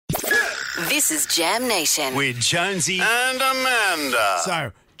This is Jam Nation. With Jonesy and Amanda.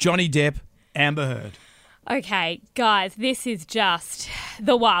 So, Johnny Depp, Amber Heard. Okay, guys, this is just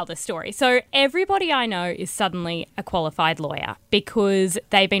the wildest story. So everybody I know is suddenly a qualified lawyer because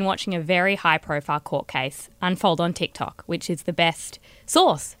they've been watching a very high-profile court case unfold on TikTok, which is the best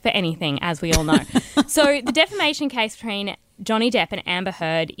source for anything, as we all know. So the defamation case between Johnny Depp and Amber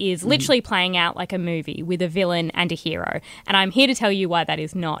Heard is literally playing out like a movie with a villain and a hero. And I'm here to tell you why that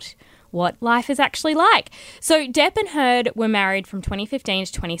is not what life is actually like. So Depp and Heard were married from 2015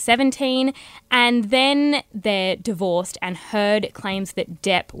 to 2017, and then they're divorced, and Heard claims that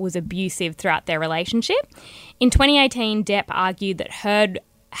Depp was abusive throughout their relationship. In 2018, Depp argued that Heard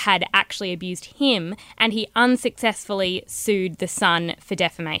had actually abused him, and he unsuccessfully sued the Sun for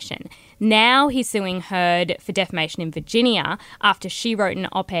defamation. Now he's suing Heard for defamation in Virginia after she wrote an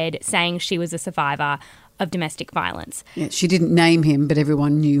op-ed saying she was a survivor of domestic violence. Yeah, she didn't name him, but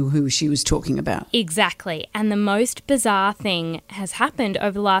everyone knew who she was talking about. Exactly. And the most bizarre thing has happened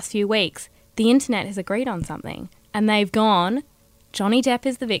over the last few weeks. The internet has agreed on something, and they've gone, Johnny Depp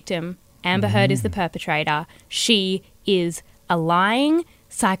is the victim, Amber Heard is the perpetrator. She is a lying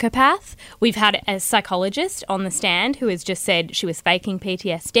psychopath. We've had a psychologist on the stand who has just said she was faking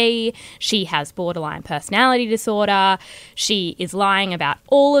PTSD, she has borderline personality disorder, she is lying about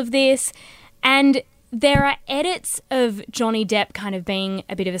all of this. And there are edits of Johnny Depp kind of being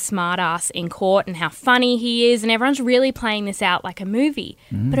a bit of a smartass in court and how funny he is, and everyone's really playing this out like a movie.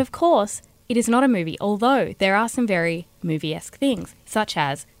 But of course, it is not a movie, although there are some very movie-esque things, such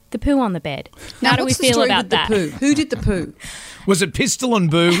as the poo on the bed. How do we feel about that? Poo? Who did the poo? Was it Pistol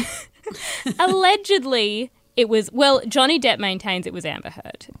and Boo? Allegedly, it was, well, Johnny Depp maintains it was Amber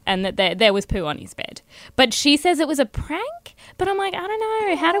Heard and that there was poo on his bed. But she says it was a prank. But I'm like, I don't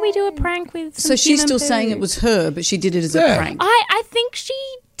know. How do we do a prank with some So she's still poo? saying it was her, but she did it as a prank. I think she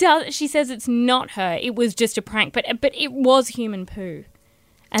does. She says it's not her. It was just a prank. But it was human poo.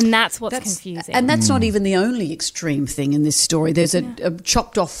 And that's what's confusing. And that's not even the only extreme thing in this story. There's a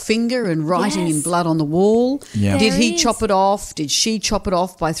chopped off finger and writing in blood on the wall. Yeah. Did he There is. chop it off? Did she chop it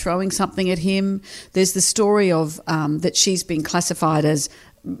off by throwing something at him? There's the story of that she's been classified as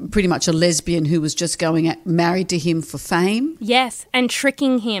pretty much a lesbian who was just married to him for fame. Yes, and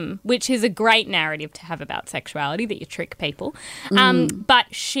tricking him, which is a great narrative to have about sexuality, that you trick people. But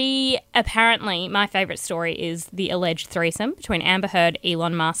she apparently, my favourite story is the alleged threesome between Amber Heard,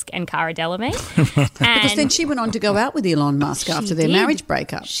 Elon Musk and Cara Delevingne. Because then she went on to go out with Elon Musk after their did. marriage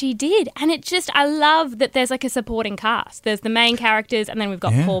breakup. She did. And it just, I love that there's like a supporting cast. There's the main characters, and then we've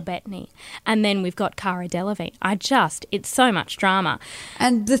got Paul Bettany, and then we've got Cara Delevingne. It's so much drama.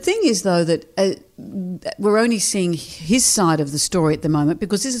 And the thing is, though, that we're only seeing his side of the story at the moment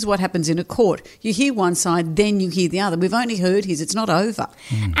because this is what happens in a court. You hear one side, then you hear the other. We've only heard his. It's not over.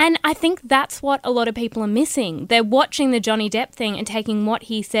 And I think that's what a lot of people are missing. They're watching the Johnny Depp thing and taking what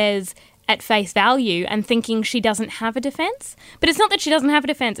he says at face value and thinking she doesn't have a defence. But it's not that she doesn't have a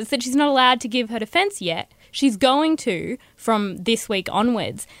defence. It's that she's not allowed to give her defence yet. She's going to from this week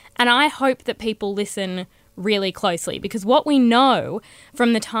onwards. And I hope that people listen really closely, because what we know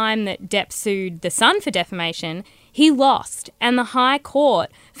from the time that Depp sued The Sun for defamation, he lost, and the High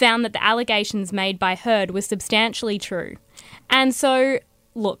Court found that the allegations made by Heard were substantially true. And so,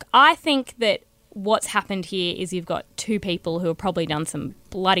 look, I think that what's happened here is you've got two people who have probably done some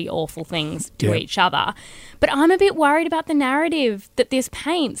bloody awful things to each other. But I'm a bit worried about the narrative that this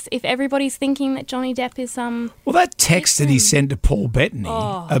paints if everybody's thinking that Johnny Depp is some... Well, that text that he sent to Paul Bettany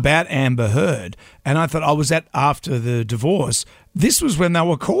about Amber Heard, and I thought, was that after the divorce? This was when they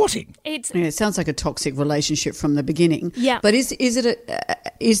were courting. It sounds like a toxic relationship from the beginning. Yeah. But is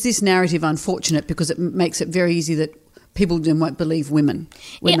this narrative unfortunate because it makes it very easy that people then won't believe women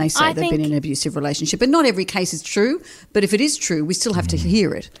when they say they've been in an abusive relationship? And not every case is true, but if it is true, we still have to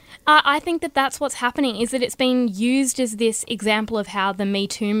hear it. I think that that's what's happening, is that it's been used as this example of how the Me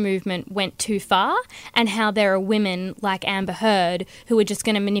Too movement went too far and how there are women like Amber Heard who are just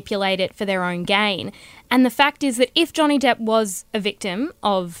going to manipulate it for their own gain. And the fact is that if Johnny Depp was a victim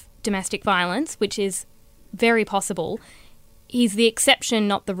of domestic violence, which is very possible, he's the exception,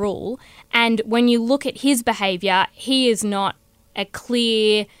 not the rule. And when you look at his behaviour, he is not a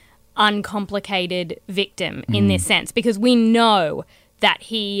clear, uncomplicated victim in this sense, because we know that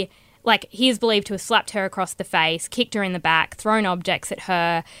he is believed to have slapped her across the face, kicked her in the back, thrown objects at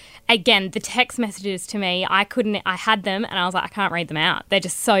her. Again, the text messages to me, I had them and I was like, I can't read them out. They're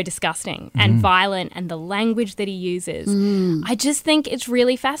just so disgusting and violent, and the language that he uses. I just think it's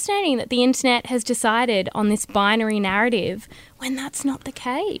really fascinating that the internet has decided on this binary narrative when that's not the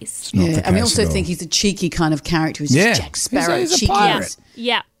case. Not the and we case also at all. think he's a cheeky kind of character who's just Jack Sparrow, He's a cheeky. pirate.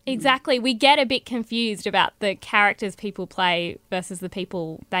 Yeah. Exactly. We get a bit confused about the characters people play versus the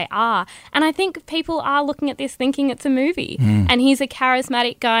people they are. And I think people are looking at this thinking it's a movie. And he's a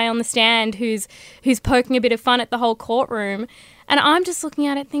charismatic guy on the stand who's poking a bit of fun at the whole courtroom. And I'm just looking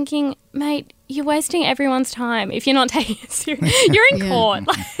at it thinking, mate, you're wasting everyone's time if you're not taking it serious. You're in court.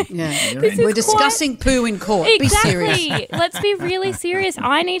 We're discussing poo in court. Exactly. Be serious. Let's be really serious.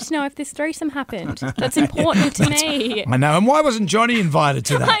 I need to know if this threesome happened. That's important to me. I know. And why wasn't Johnny invited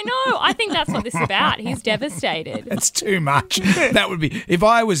to that? I know. I think that's what this is about. He's devastated. That's too much. That would be, if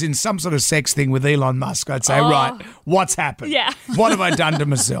I was in some sort of sex thing with Elon Musk, I'd say, right, what's happened? Yeah. What have I done to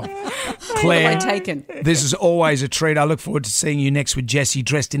myself? Claire, What have I taken? This is always a treat. I look forward to seeing you next with Jessie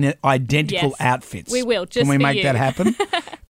dressed in identical outfits. We will, just Can we for make you. that happen?